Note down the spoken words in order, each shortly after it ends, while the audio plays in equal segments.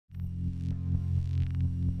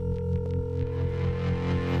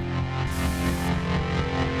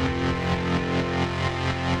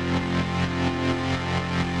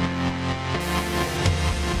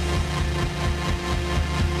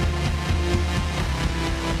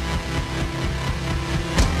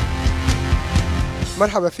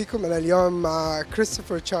مرحبا فيكم. أنا اليوم مع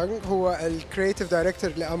كريستوفر تشانغ، هو الكرياتيف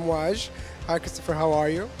دايركتور لأمواج. Hi Christopher, how are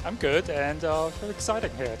you? I'm good and very exciting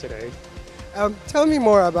here today. Tell me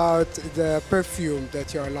more about the perfume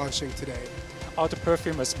that you are launching today. The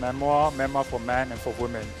perfume is memoir for men and for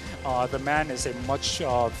women. The man is a much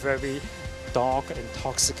very dark,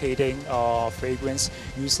 intoxicating fragrance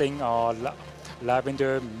using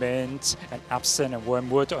lavender, mint, and absinthe and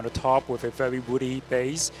wormwood on the top with a very woody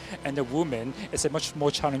base. And the woman is a much more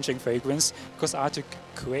challenging fragrance because I had to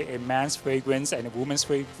create a man's fragrance and a woman's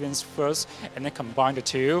fragrance first and then combine the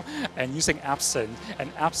two and using absinthe. And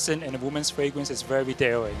absinthe in a woman's fragrance is very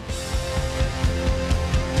daring.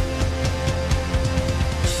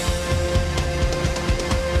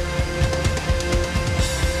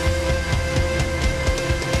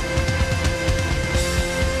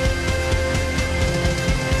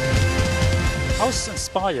 I was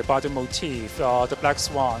inspired by the motif, the black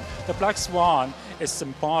swan. The black swan is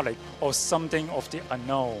symbolic of something of the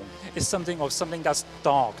unknown. It's something of something that's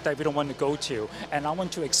dark that we don't want to go to, and I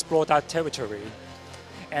want to explore that territory.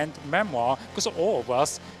 And memoir, because all of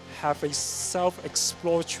us have a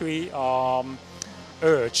self-exploratory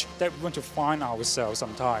urge that we want to find ourselves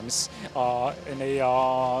sometimes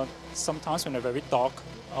sometimes in a very dark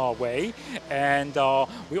way, and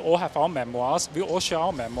we all have our memoirs. We all share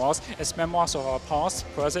our memoirs as memoirs of our past,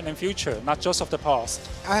 present, and future, not just of the past.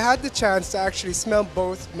 I had the chance to actually smell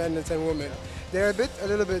both men and women. They're a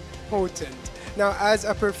little bit potent. Now, as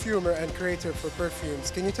a perfumer and creator for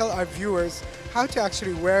perfumes, can you tell our viewers how to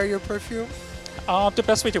actually wear your perfume? The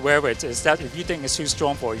best way to wear it is that if you think it's too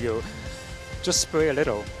strong for you, just spray a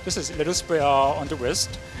little. Just a little spray on the wrist.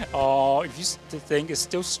 If you think it's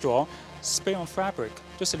still strong, spray on fabric.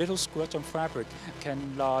 Just a little squirt on fabric can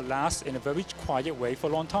last in a very quiet way for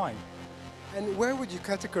a long time. And where would you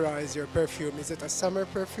categorize your perfume? Is it a summer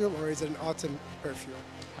perfume or is it an autumn perfume?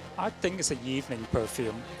 I think it's an evening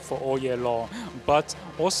perfume for all year long. But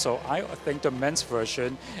also, I think the men's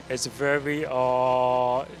version is very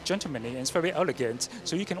gentlemanly and it's very elegant.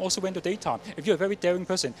 So you can also wear in the daytime. If you're a very daring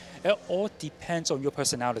person, it all depends on your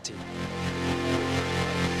personality.